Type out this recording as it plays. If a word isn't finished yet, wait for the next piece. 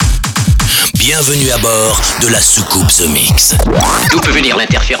Bienvenue à bord de la soucoupe The Mix. D'où peut venir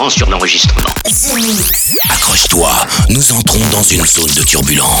l'interférence sur l'enregistrement? The Mix. Accroche-toi, nous entrons dans une zone de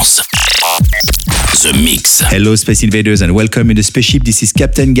turbulence. The Mix. Hello, Space Invaders, and welcome in the spaceship. This is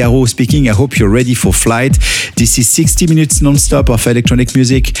Captain Garo speaking. I hope you're ready for flight. This is 60 minutes non-stop of electronic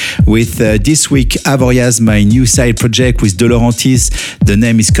music with this week Avoriaz, my new side project with De Laurentiis. The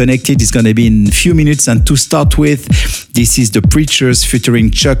name is Connected. It's going to be in a few minutes. And to start with, this is The Preachers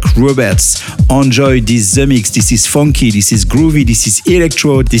featuring Chuck Roberts. Enjoy this The Mix. This is funky. This is groovy. This is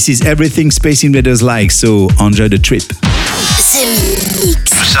electro. This is everything Space Invaders like. So enjoy the trip.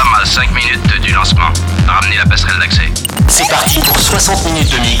 Nous sommes à 5 minutes du lancement. Ramenez la passerelle d'accès. C'est parti pour 60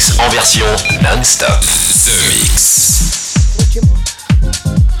 minutes de mix en version non-stop. The Mix.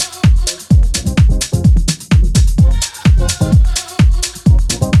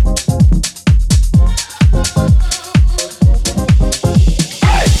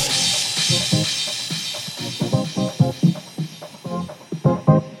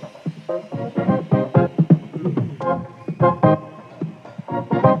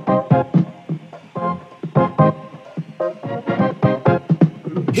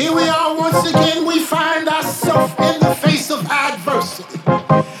 Here we are once again, we find ourselves in the face of adversity.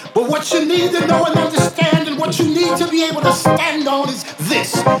 But what you need to know and understand and what you need to be able to stand on is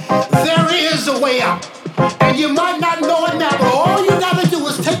this. There is a way out. And you might not know it now, but all you gotta do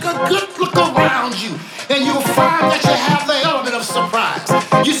is take a good look around you and you'll find that you have the element of surprise.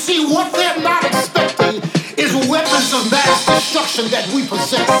 You see, what they're not expecting is weapons of mass destruction that we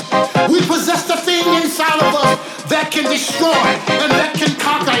possess. We possess the thing inside of us that can destroy and that can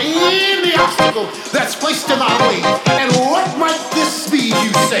conquer any obstacle that's placed in our way. And what might this be,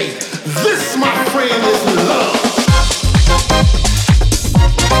 you say? This, my friend, is love.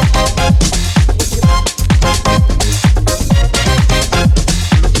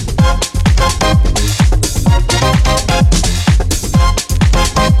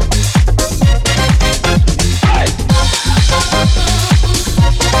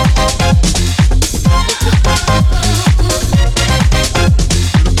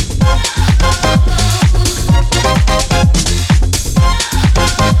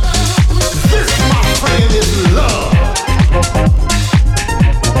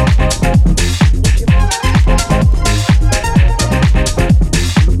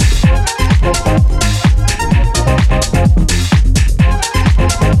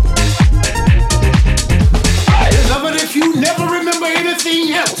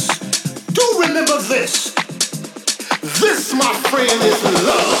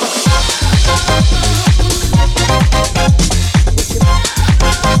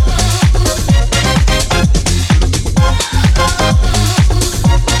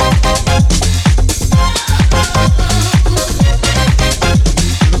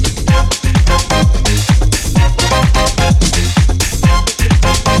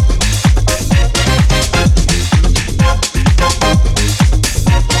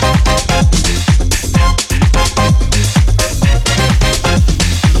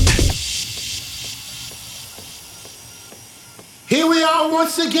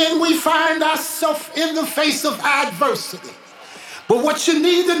 In the face of adversity. But what you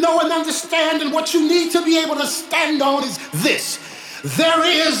need to know and understand and what you need to be able to stand on is this. There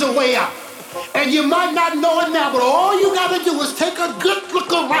is a way out. And you might not know it now, but all you gotta do is take a good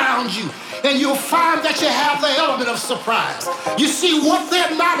look around you and you'll find that you have the element of surprise. You see, what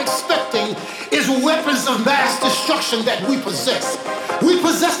they're not expecting is weapons of mass destruction that we possess. We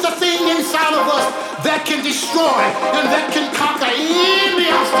possess the thing inside of us that can destroy and that can conquer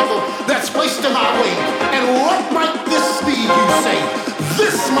any obstacle that's placed in our way. And what might this be, you say?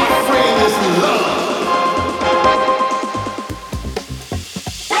 This, my friend, is love.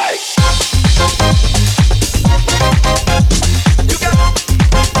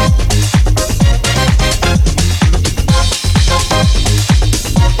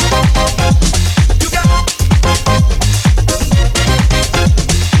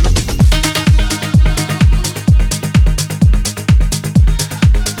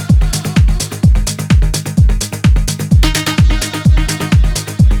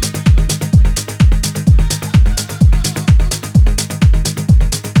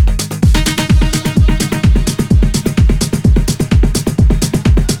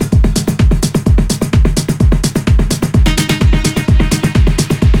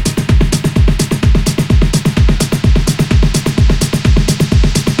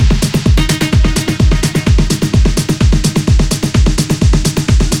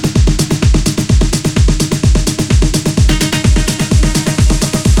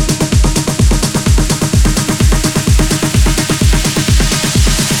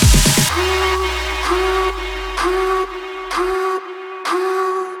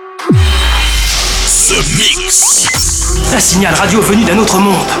 The Mix. Un signal radio venu d'un autre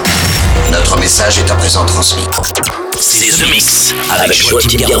monde. Notre message est à présent transmis. C'est The Mix avec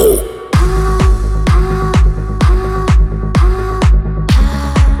Joachim Garraud.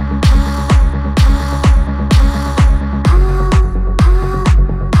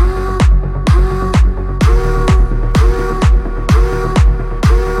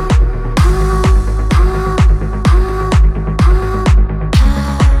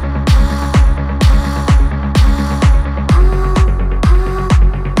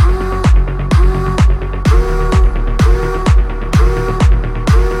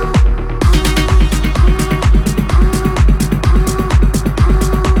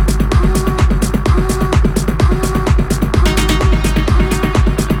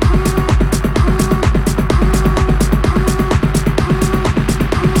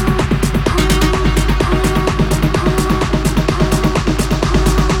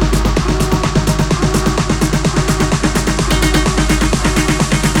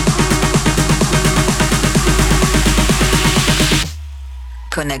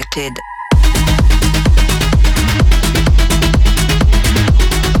 Connected.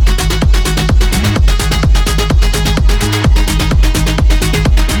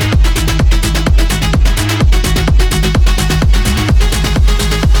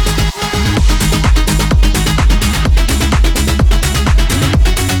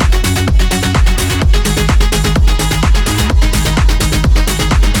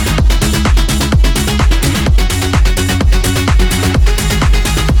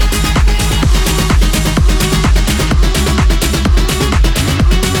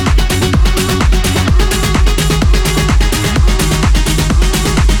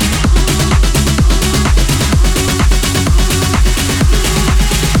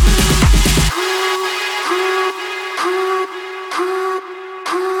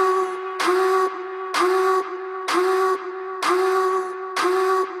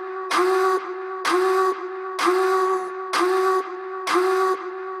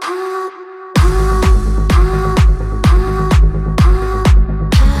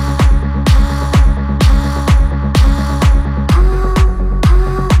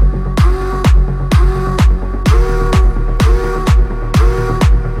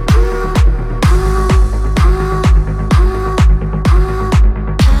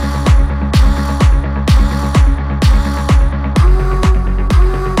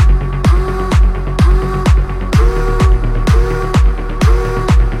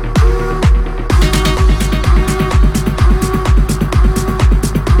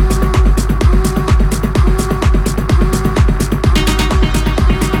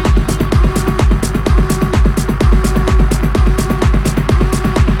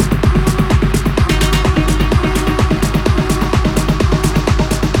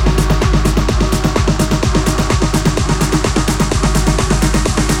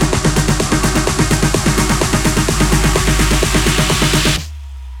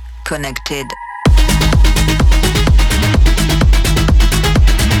 Connected.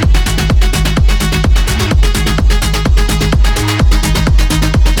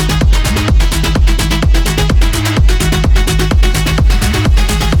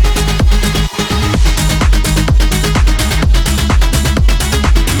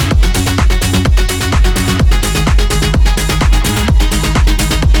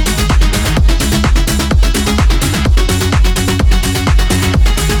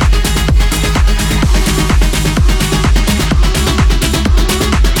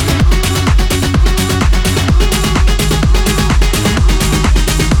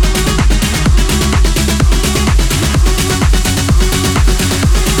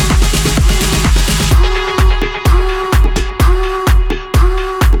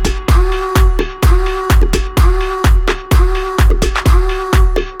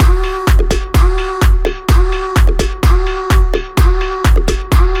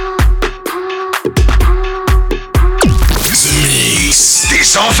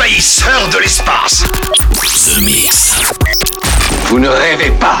 Envahisseurs de l'espace. The Mix. Vous ne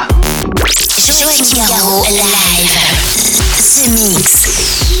rêvez pas. Joachim Garraud live. The Mix.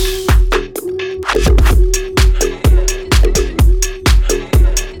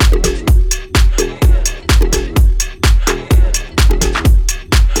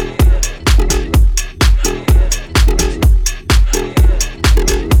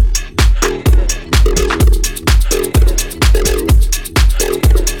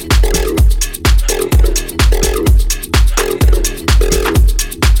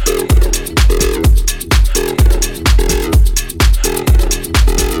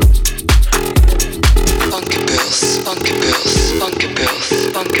 Funky Bills, Funky Bills, Funky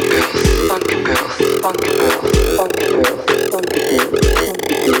Bills, Funky Bills.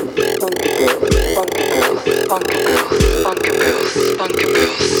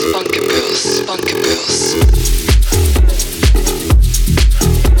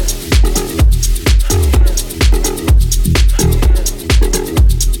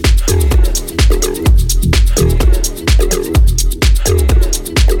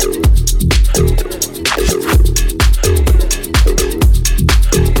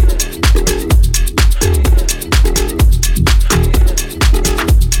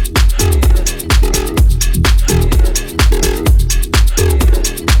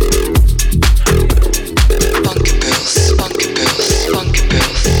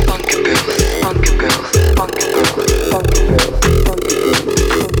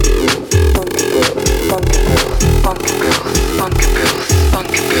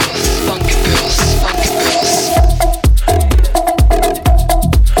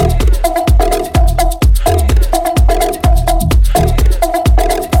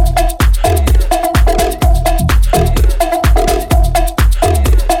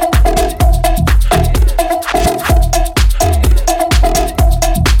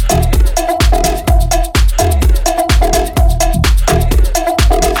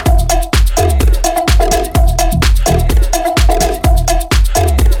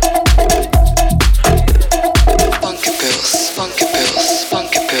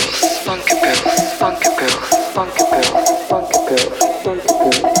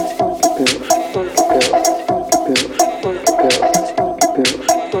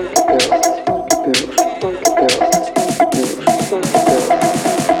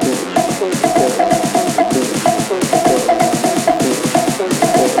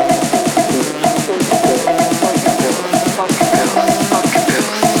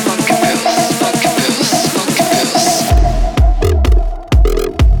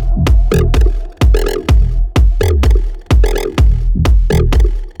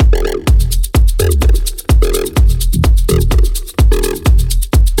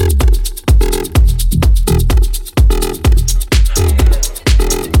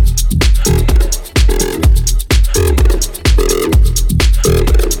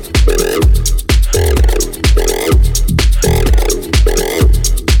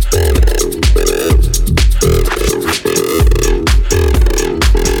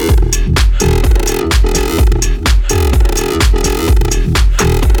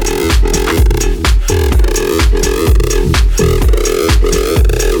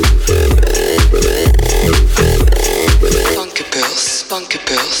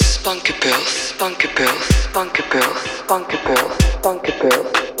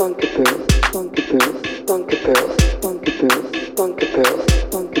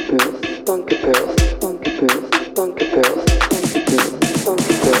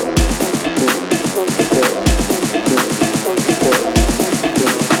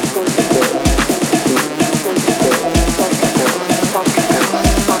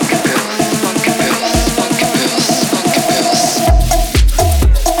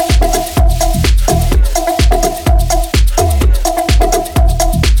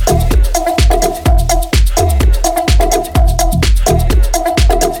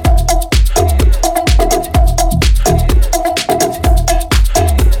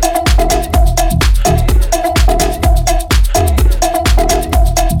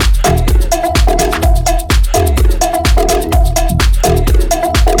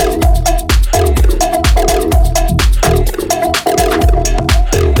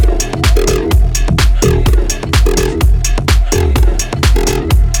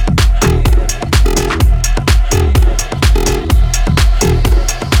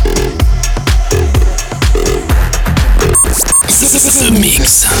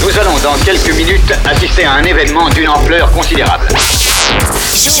 Nous allons dans quelques minutes assister à un événement d'une ampleur considérable.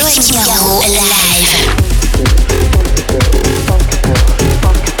 Joachim Garraud live.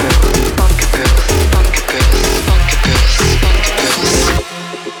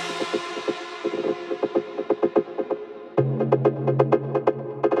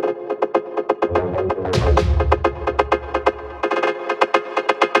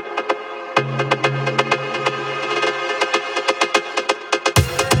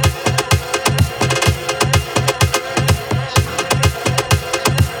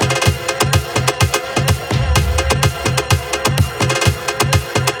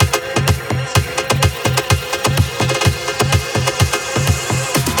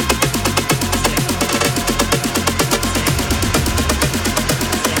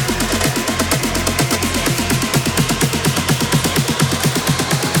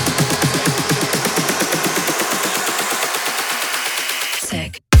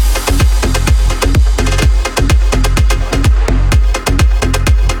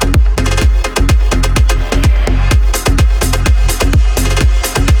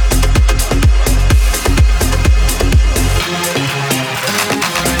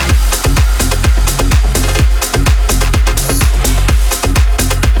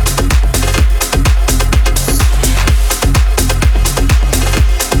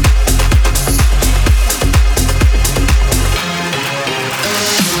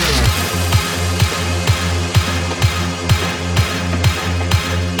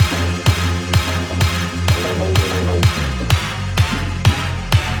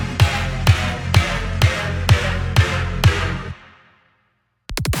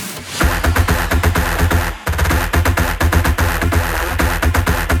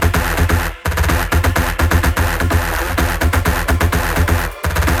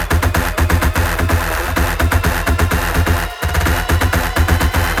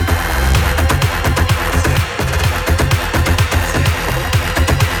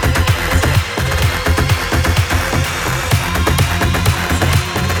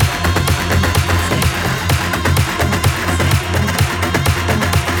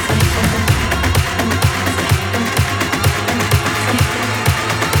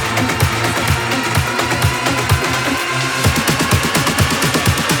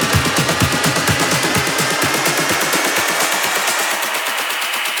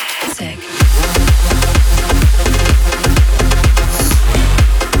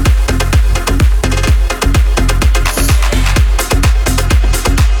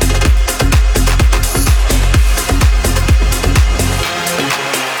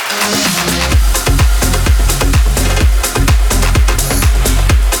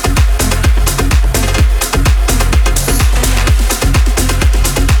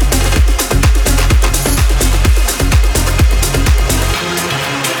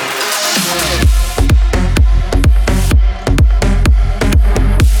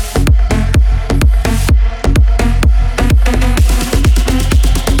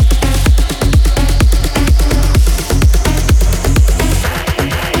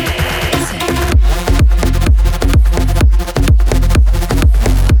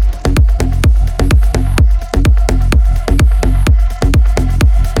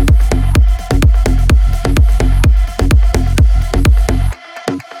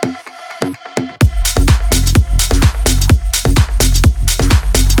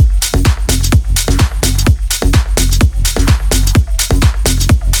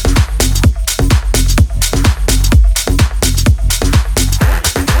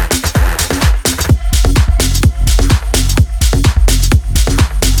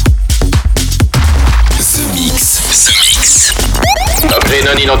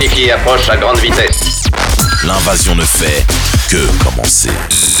 identifié approche à grande vitesse. L'invasion ne fait que commencer.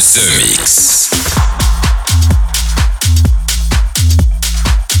 The Mix.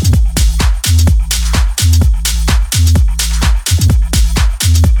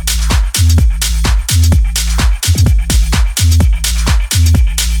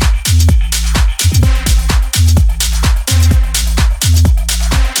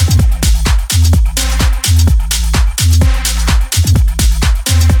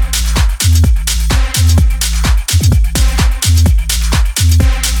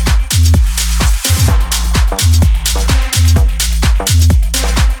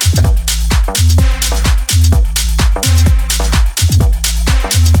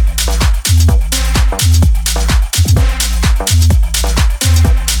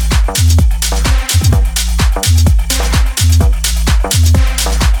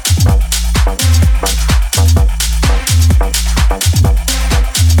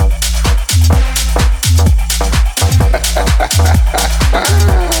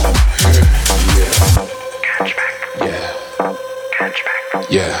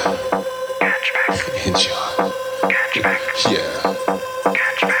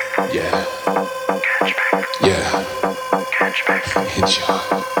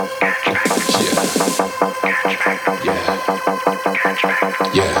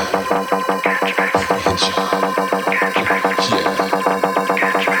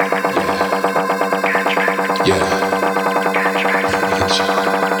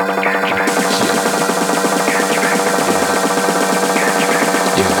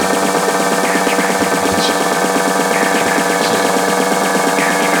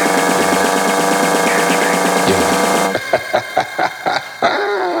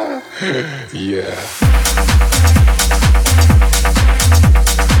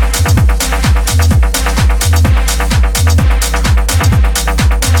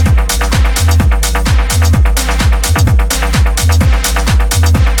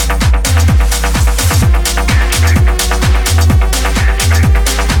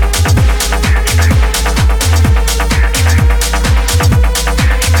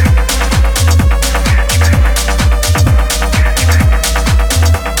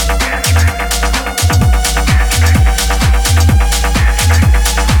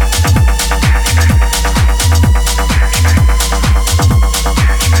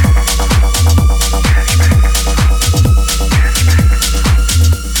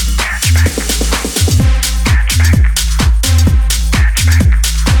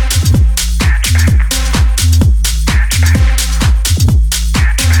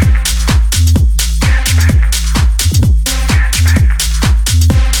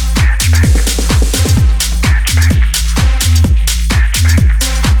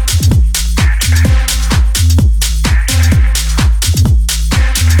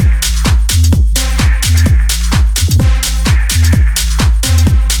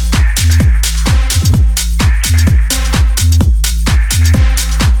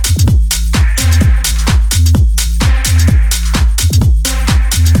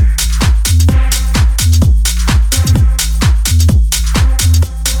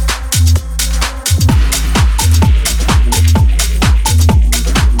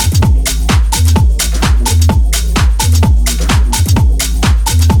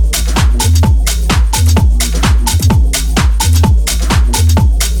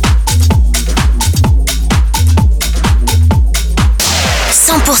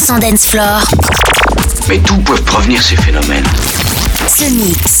 Dance Floor. Mais d'où peuvent provenir ces phénomènes? The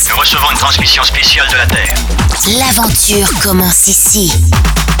Mix. Nous recevons une transmission spéciale de la Terre. L'aventure commence ici.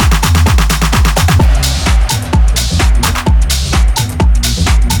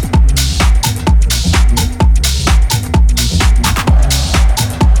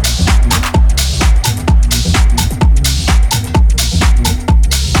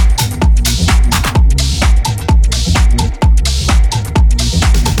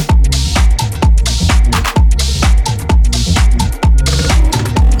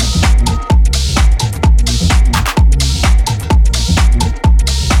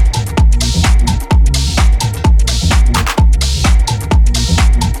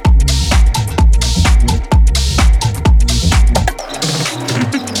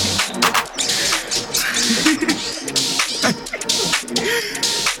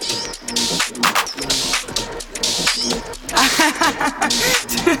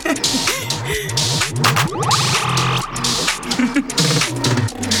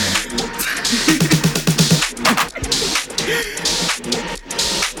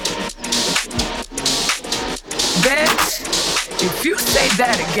 If you say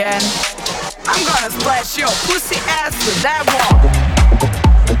that again, I'm gonna splash your pussy ass with that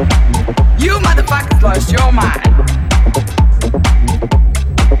wall. motherfuckers lost your mind.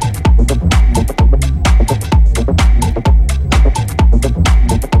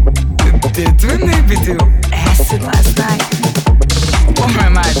 Didn't they do acid last night? Or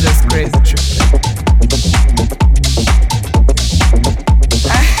am I just crazy tripping?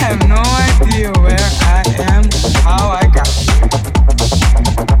 I have no idea where I am or how I got here.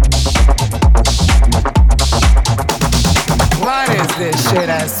 What is this shit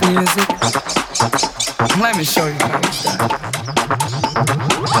ass music? Let me show you how it's done.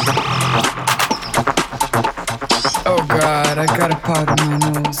 Oh God, I got a part of my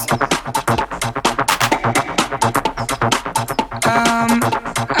nose.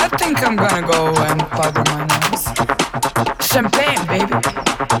 I think I'm gonna go and powder my nose. Champagne, baby.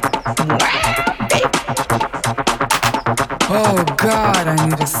 Baby. Oh God, I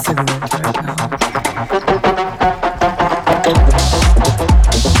need a cigarette right now.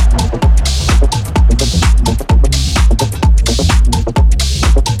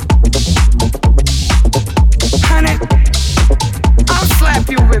 Honey, I'll slap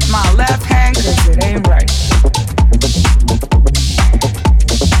you with my left hand 'cause it ain't right.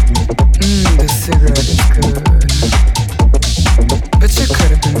 The cigarette is good, but you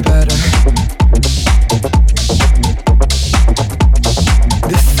could have been better.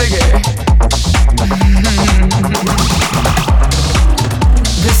 This cigarette.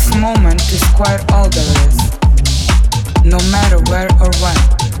 This moment is quite all there is, no matter where or when.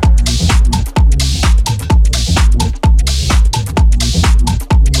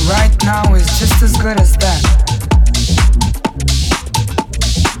 Right now is just as good as that.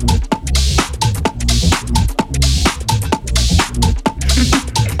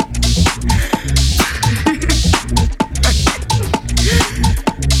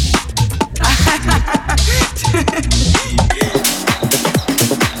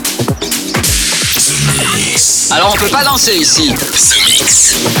 Alors on peut pas danser ici. The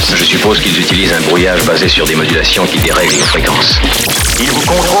Mix. Je suppose qu'ils utilisent un brouillage basé sur des modulations qui dérèglent les fréquences. Ils vous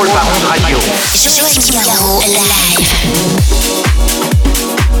contrôlent par ondes radio. Joachim Garraud, live.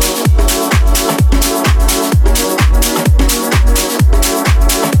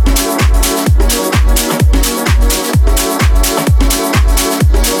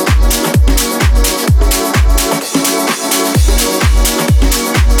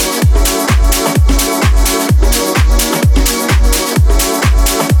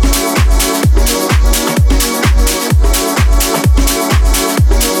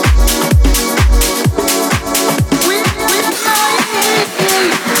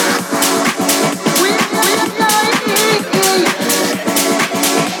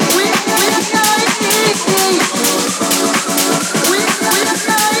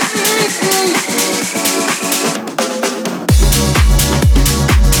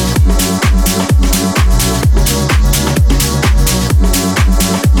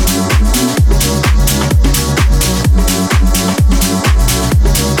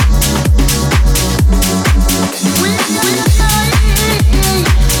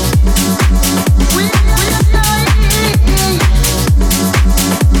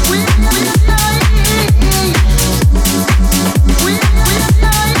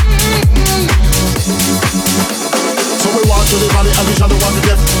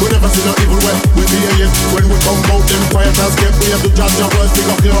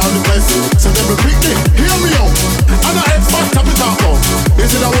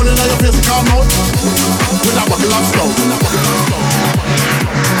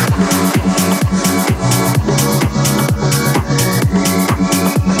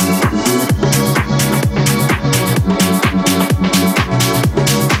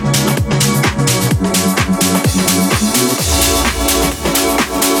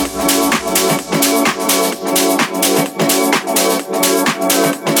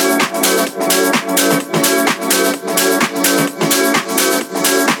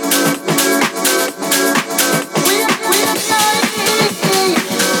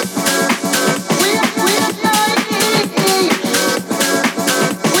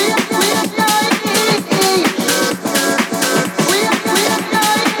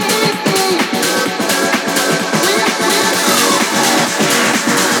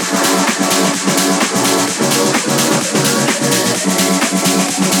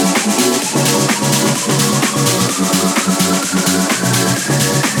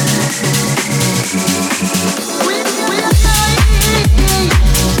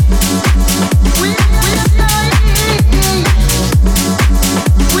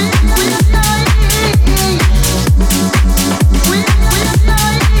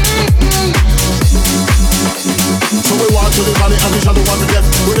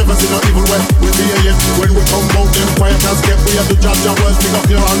 again. When we come out, them quiet as kept. We have the judge and words, pick up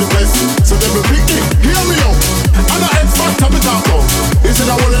here on the best. So them will pick it, hear me out. And I X Factor me talk about. Is it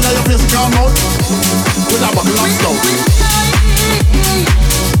a wall in your face, come out? With a buckle and stout.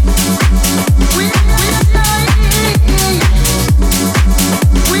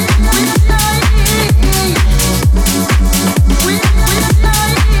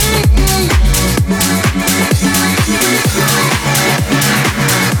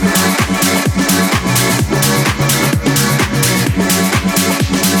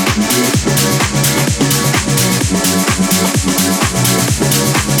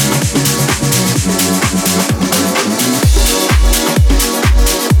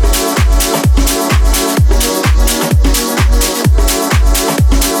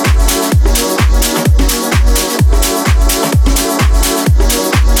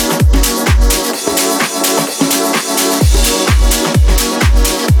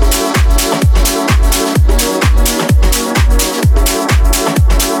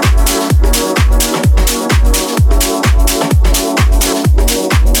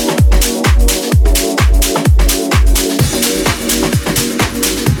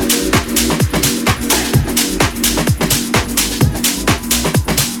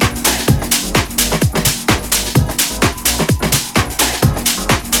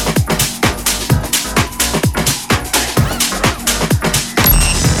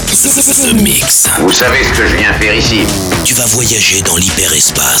 The Mix. Vous savez ce que je viens faire ici? Tu vas voyager dans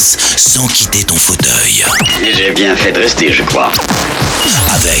l'hyperespace sans quitter ton fauteuil. Et j'ai bien fait de rester, je crois.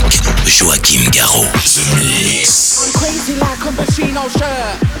 Avec Joachim Garraud. The Mix. Crazy like a machine, oh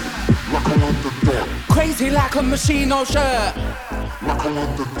shirt. Crazy like a machine, oh shirt.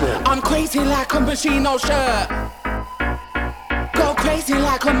 I'm crazy like a machine, oh shirt. Go crazy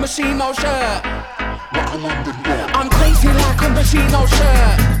like a machine, oh shirt. I'm crazy like a machine, oh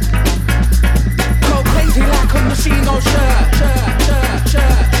shirt. Go crazy like a machine, oh shirt.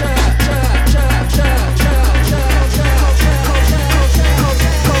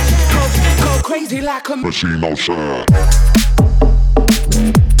 Go crazy like a machine, oh shirt.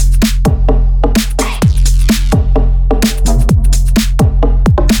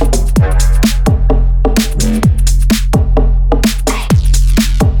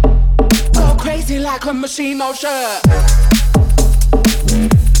 Like a machine, no shirt.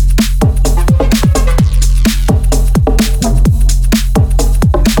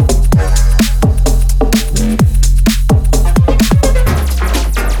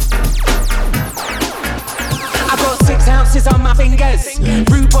 I got 6 ounces on my fingers.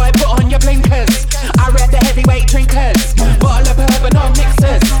 Rude boy, put on your blinkers. I read the heavyweight drinkers. Bottle of bourbon on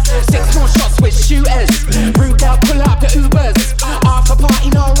mixers. 6 more shots with shooters. Rude, they'll pull up the Ubers. After party,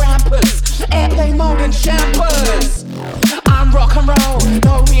 no rampers. Airplane mode and shampers. I'm rock and roll,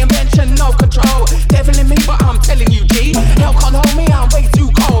 no reinvention, no control. Devil in me, but I'm telling you, G. Hell can't hold me, I'm way too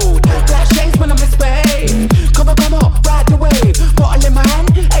cold. Black shades when I misbehave. Come on, ride the wave. Bottle in my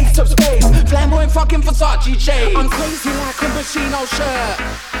hand, ace of spades. Flamboyant fucking Versace shade. I'm crazy like a machine, oh shirt.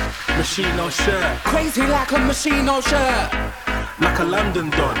 Machine, oh shirt. Crazy like a machine, oh shirt. Like a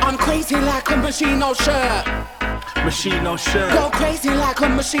London Don. I'm crazy like a machine, oh shirt. Machine, oh shirt. Go crazy like a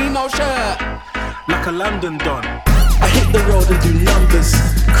machine, oh shirt. Like a London Don. I hit the road and do numbers.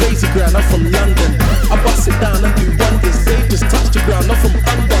 Crazy ground, I'm from London. I bust it down and do wonders. They just touch the ground, I'm from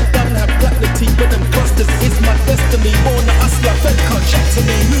under. Don't have platinum but them busters. It's my destiny. Born a hustler, fed can't chat to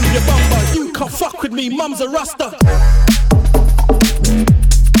me. Move your bumper, you can't fuck with me. Mum's a rasta.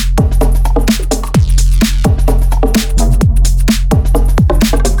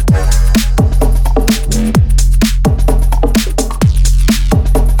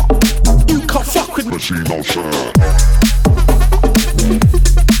 Machine, no shirt.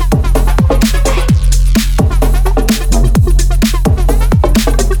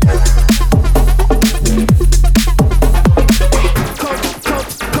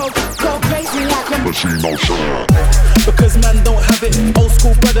 Go crazy like a machine, no shirt. Because man don't have it. Old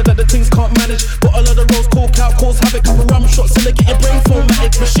school brother that the things can't manage. But all of the roads coke out, cause havoc. Couple rum shots and they get your brain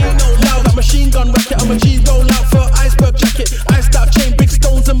formatted. Machine no loud, like machine gun racket. I'm a G roll out for iceberg jacket. Iced out chain, big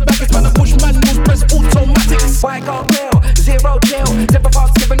stones and baggage. Man, I push manuals, press automatics. White gold bill, 0 chill. Zipper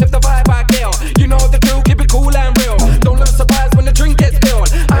fox giving if the vibe I kill. You know the crew, keep it cool and real. Don't look surprised when the drink gets spilled.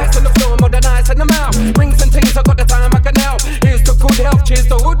 Ice on the floor, more than ice in the mouth. Rings and things, I got the time I can help. Here's to good health, cheers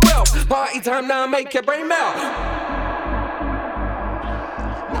to good wealth. Party time now, make your brain melt.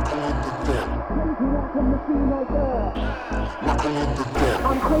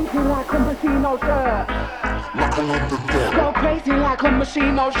 I'm crazy like a machine, oh shirt. Go crazy like a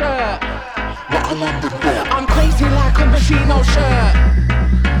machine, oh shirt. I'm crazy like a machine, oh shirt.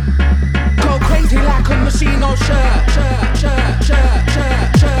 Go crazy like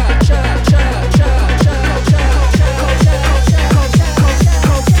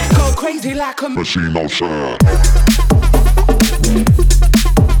machine outside.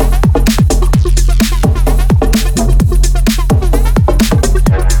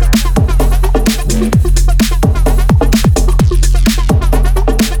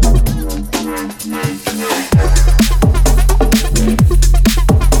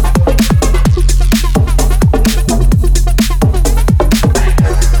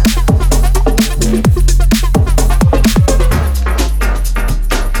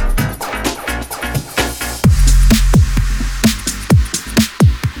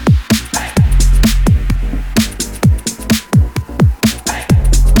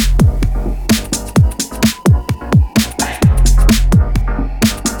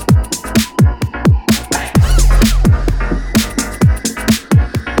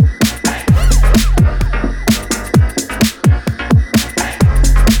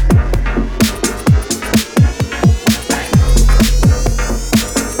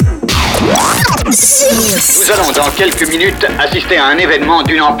 Nous allons dans quelques minutes assister à un événement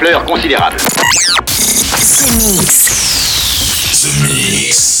d'une ampleur considérable.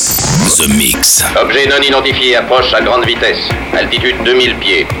 The Mix. Objet non identifié approche à grande vitesse. Altitude 2000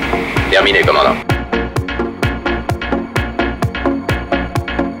 pieds. Terminé, commandant.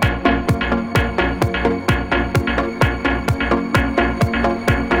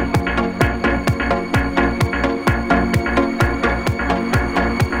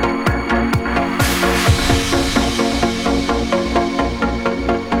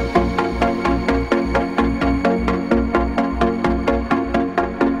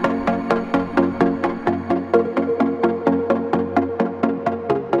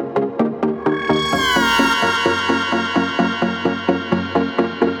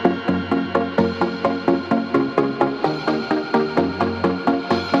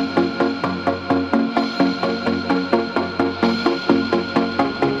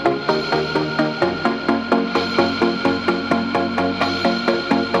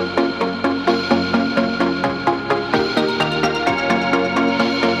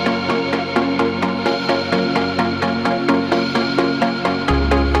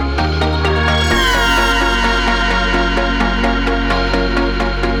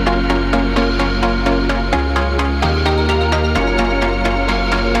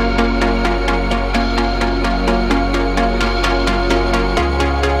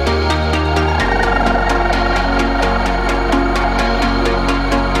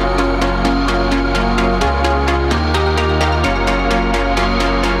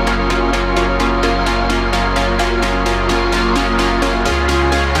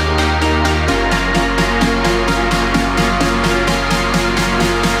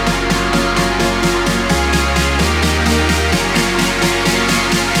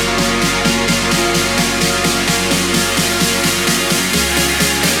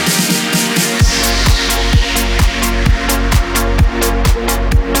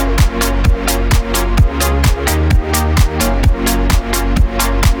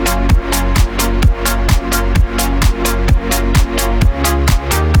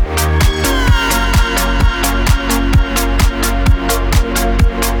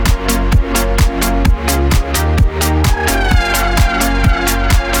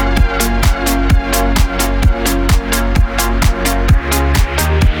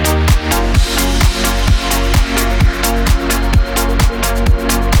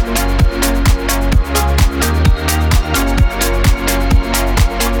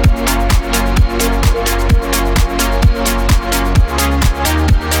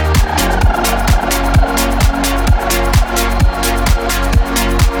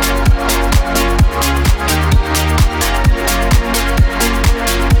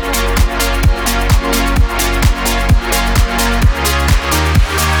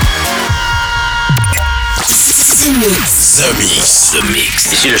 The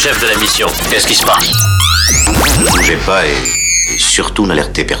Mix. Ici le chef de la mission. Qu'est-ce qui se passe? Ne bougez pas et surtout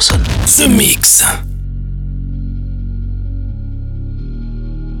n'alertez personne. The Mix.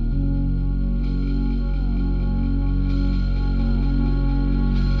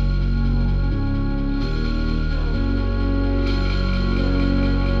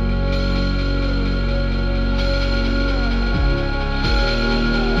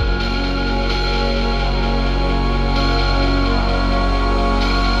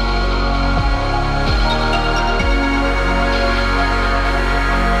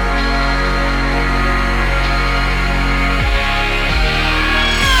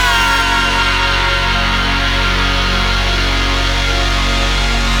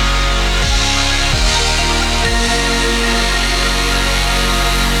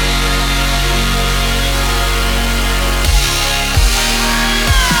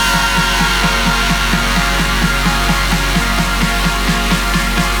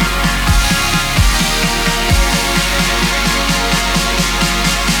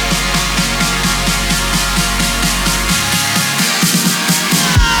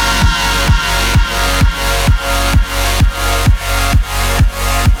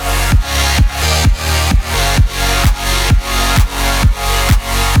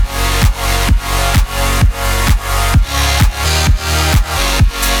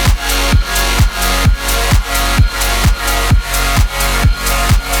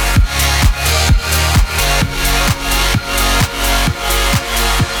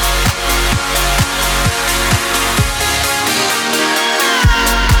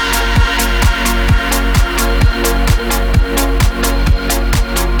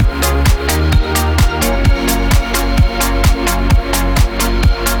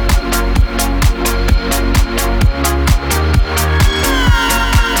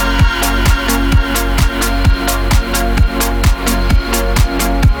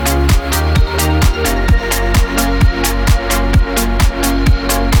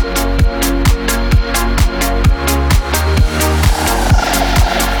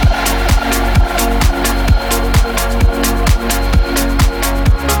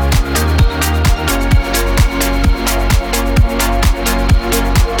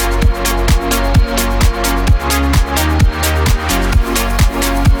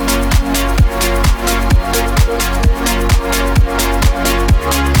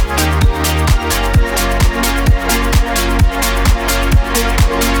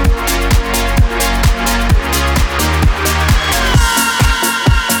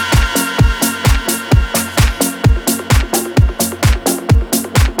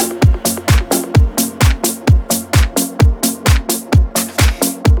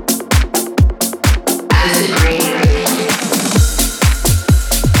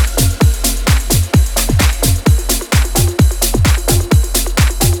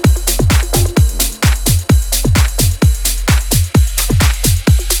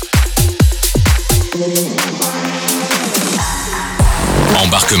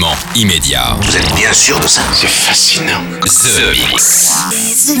 immédiat. Vous êtes bien sûr de ça? C'est fascinant. The Mix.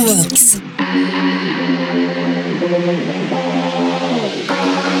 The Mix.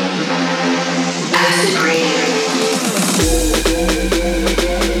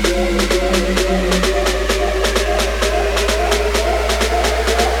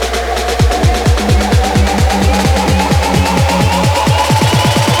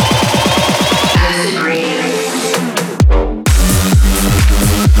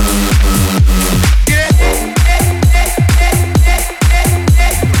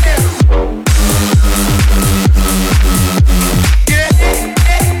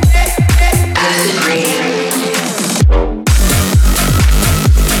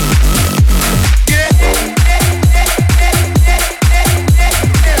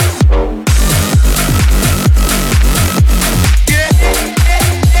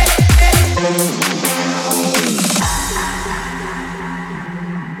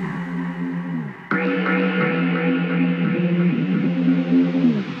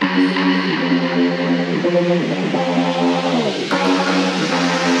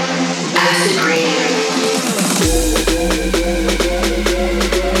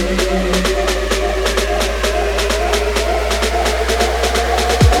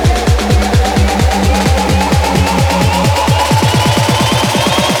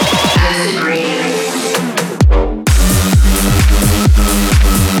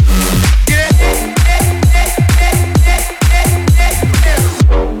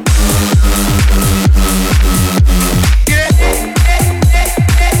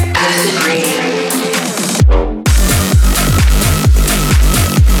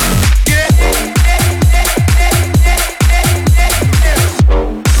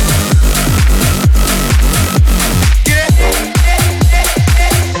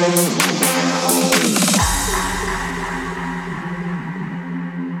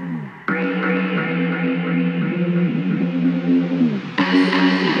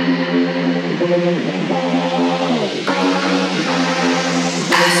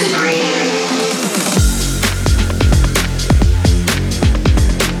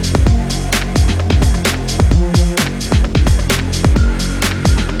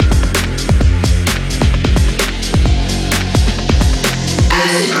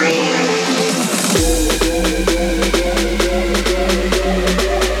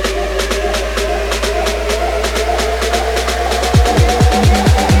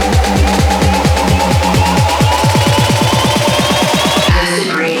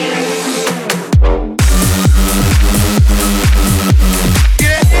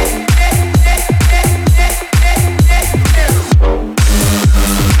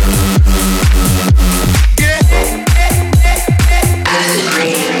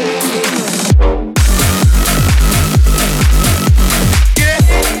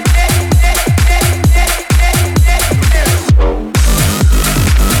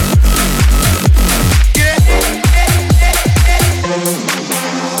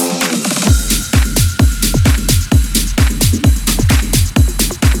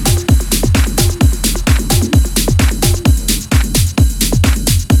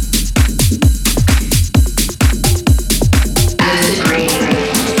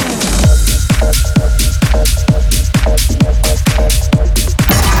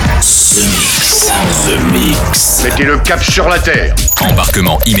 Mettez le cap sur la Terre.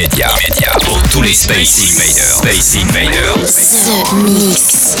 Embarquement immédiat pour tous les Space Invaders. Space Invaders. The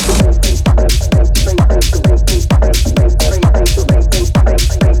Mix.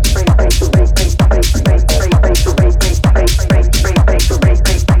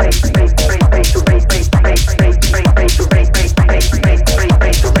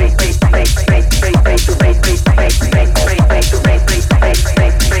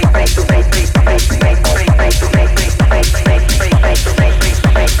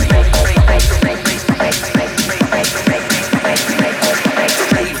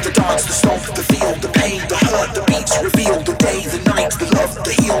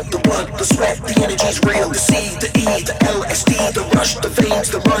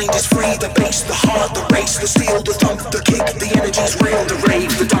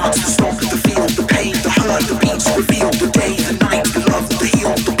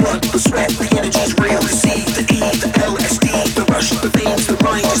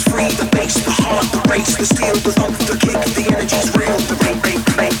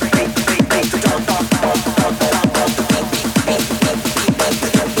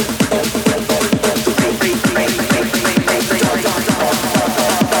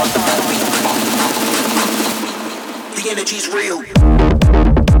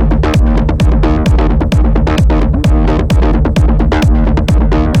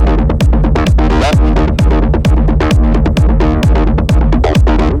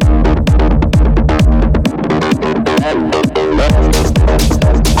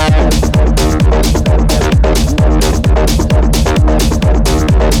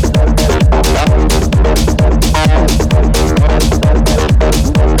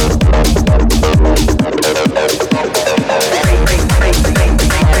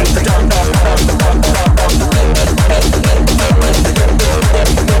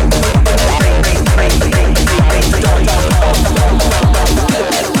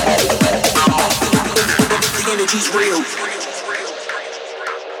 energy's real.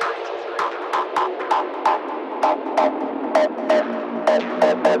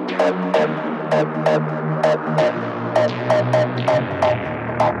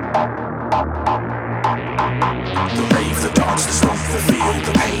 The rave, the dance, the stomp, the feel,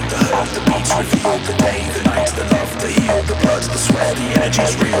 the pain, the hurt, the beats reveal, the day, the night, the love, the heal, the blood, the sweat, the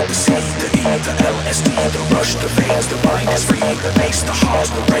energy's real, the C, the E, the LSD, the rush, the veins, the mind is free, the bass, the heart,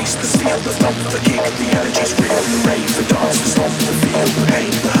 the race, the steel, the thump, the kick, the energy's real, the rave, the dance, the stomp, the feel, the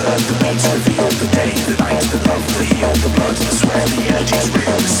pain, the hurt, the beats reveal, the day, the night, the love, the heal, the blood, the sweat, the energy's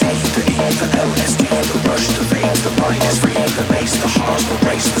real, the C, the E, the LSD, the rush, the veins, the mind is free, the bass, the heart, the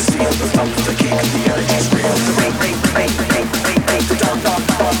race, the steel, the thump, the kick, the energy's real, the rave, the dump,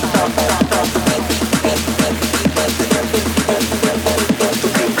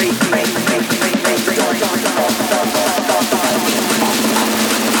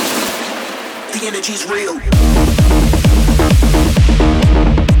 the energy's real.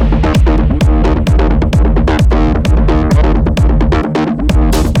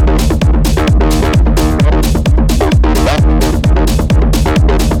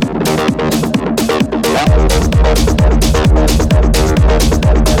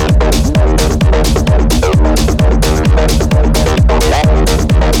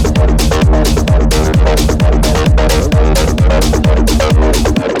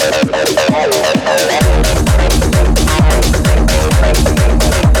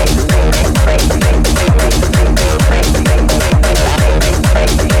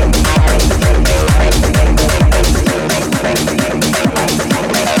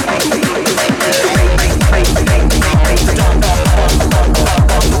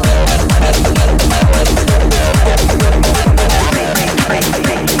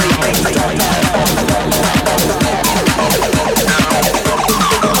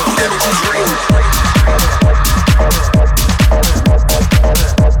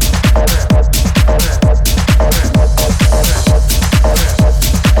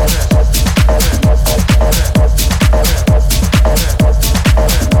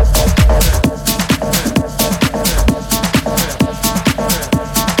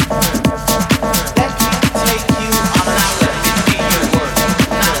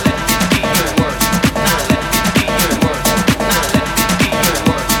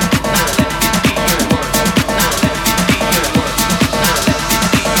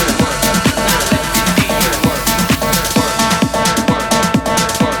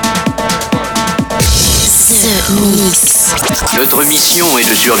 Notre mission est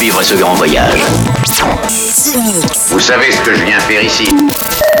de survivre à ce grand voyage. The Vous savez ce que je viens faire ici?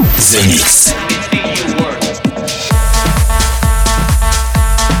 The Mix.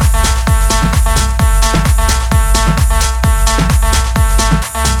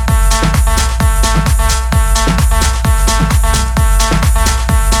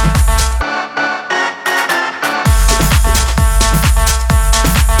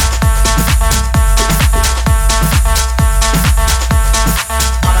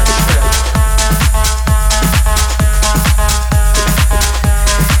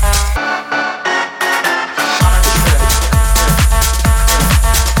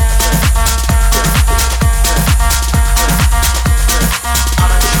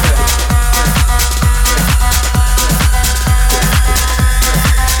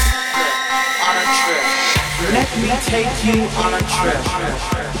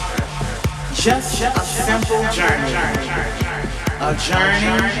 Just a simple journey, a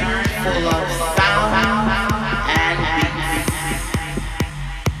journey full of sound and beats,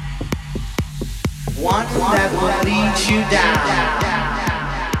 one that will lead you down,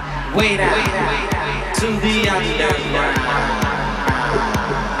 way down to the underground.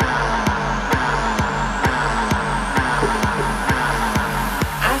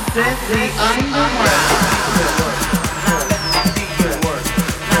 I said the underground.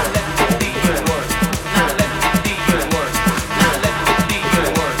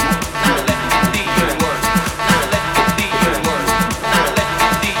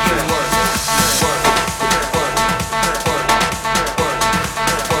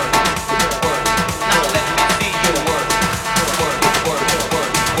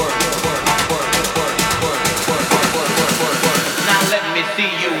 See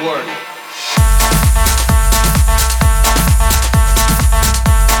you work.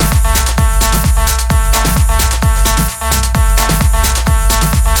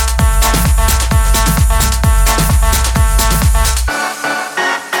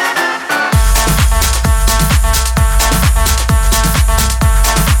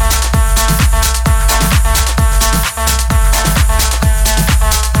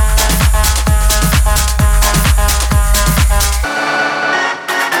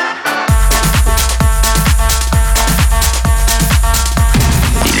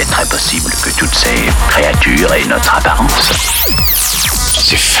 culture et notre apparence.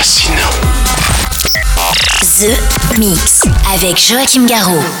 C'est fascinant. The Mix avec Joachim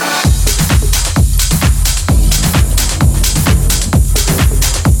Garraud.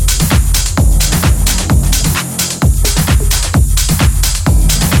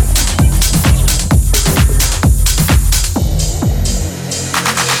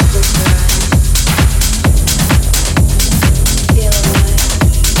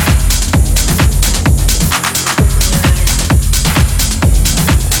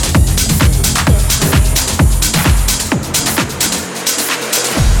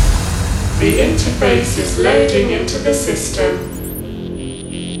 The interface is loading into the system.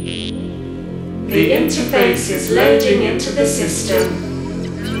 The interface is loading into the system.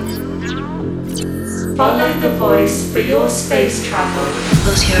 Follow the voice for your space travel.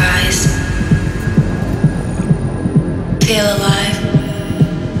 Close your eyes. Feel alive.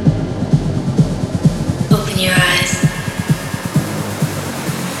 Open your eyes.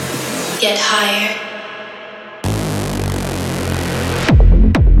 Get higher.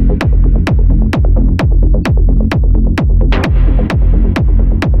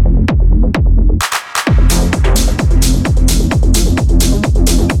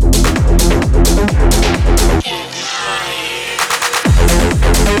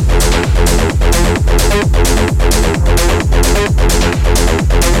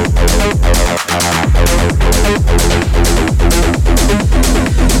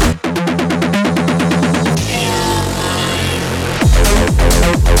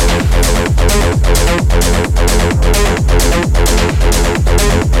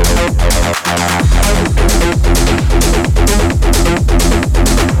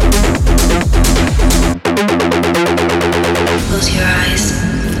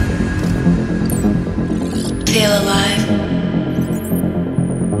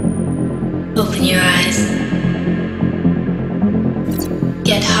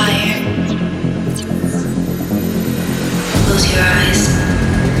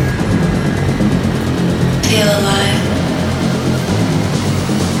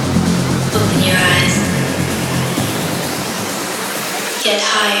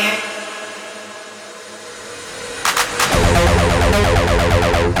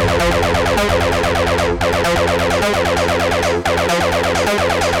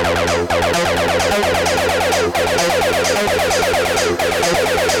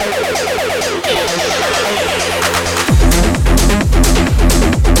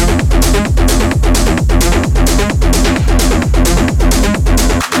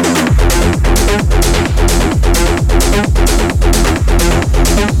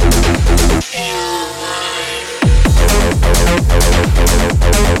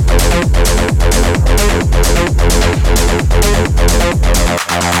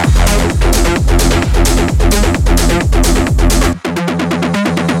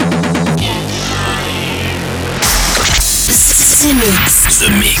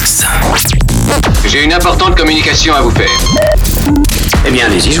 J'ai une importante communication à vous faire. Eh bien,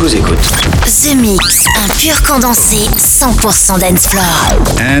 allez-y, je vous écoute. The Mix, un pur condensé 100% dance floor.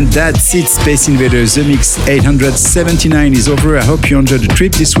 And that's it, Space Invaders. The Mix 879 is over. I hope you enjoyed the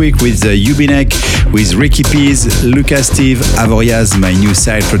trip this week with Ubinek, with Ricky Pease, Lucas Steve, Avoriaz, my new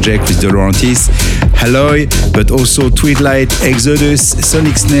side project with De Laurentiis, Halloy, but also Tweedlight, Exodus,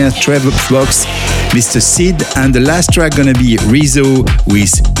 Sonic Snare, Trevor Box, Mr. Sid, and the last track gonna be Rizzo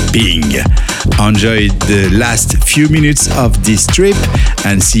with Bing. Enjoy the last few minutes of this trip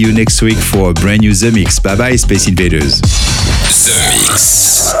and see you next week for a brand new The Mix. Bye bye, Space Invaders. The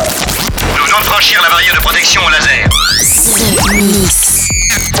Mix. Nous venons de franchir la barrière de protection au laser. The Mix.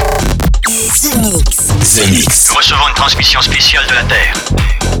 The Mix. The Mix. Nous recevons une transmission spéciale de la Terre.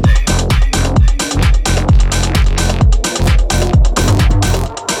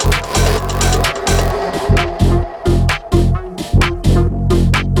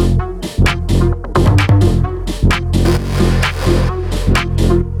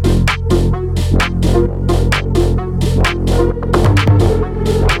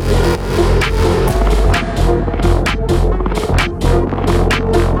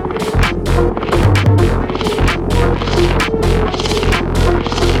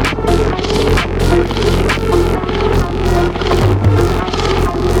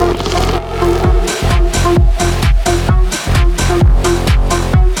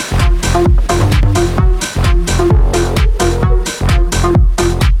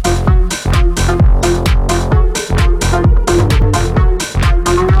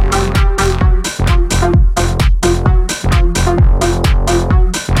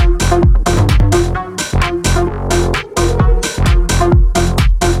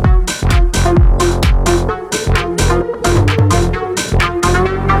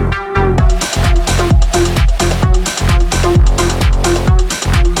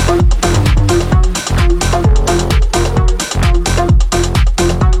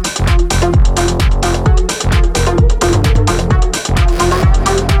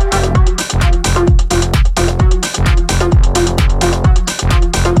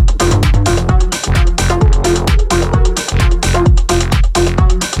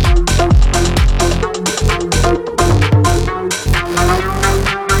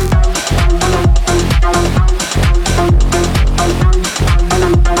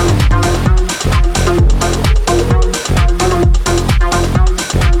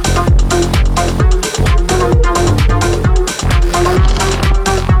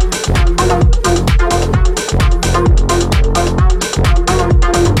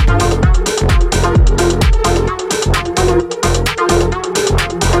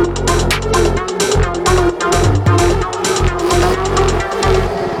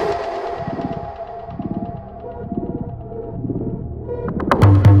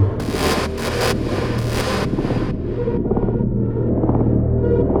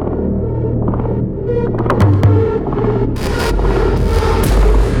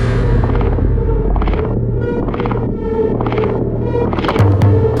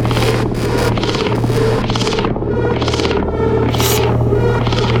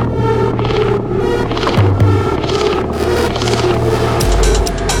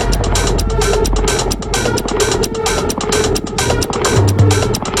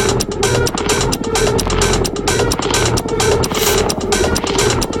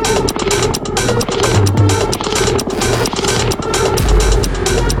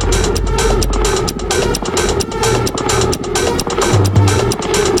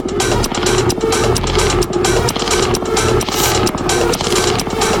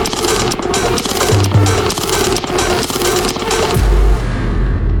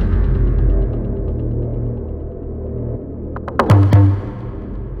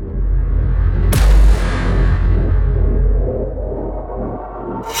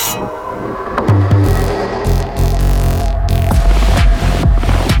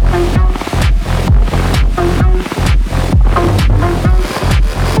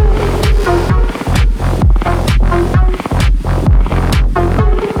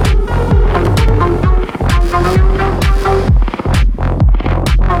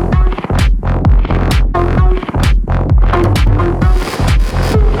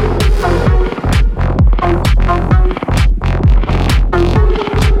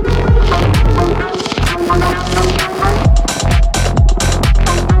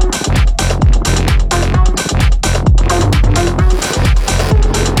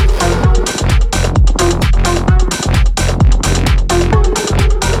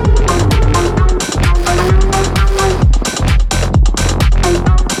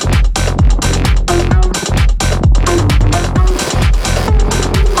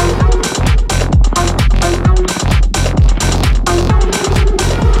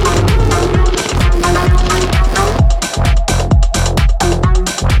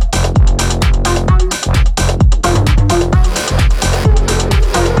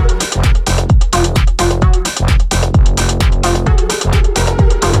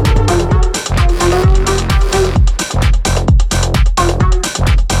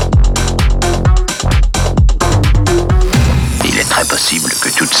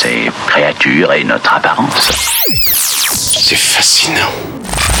 culture et notre apparence. C'est fascinant.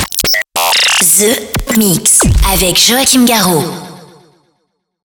 The Mix avec Joachim Garraud.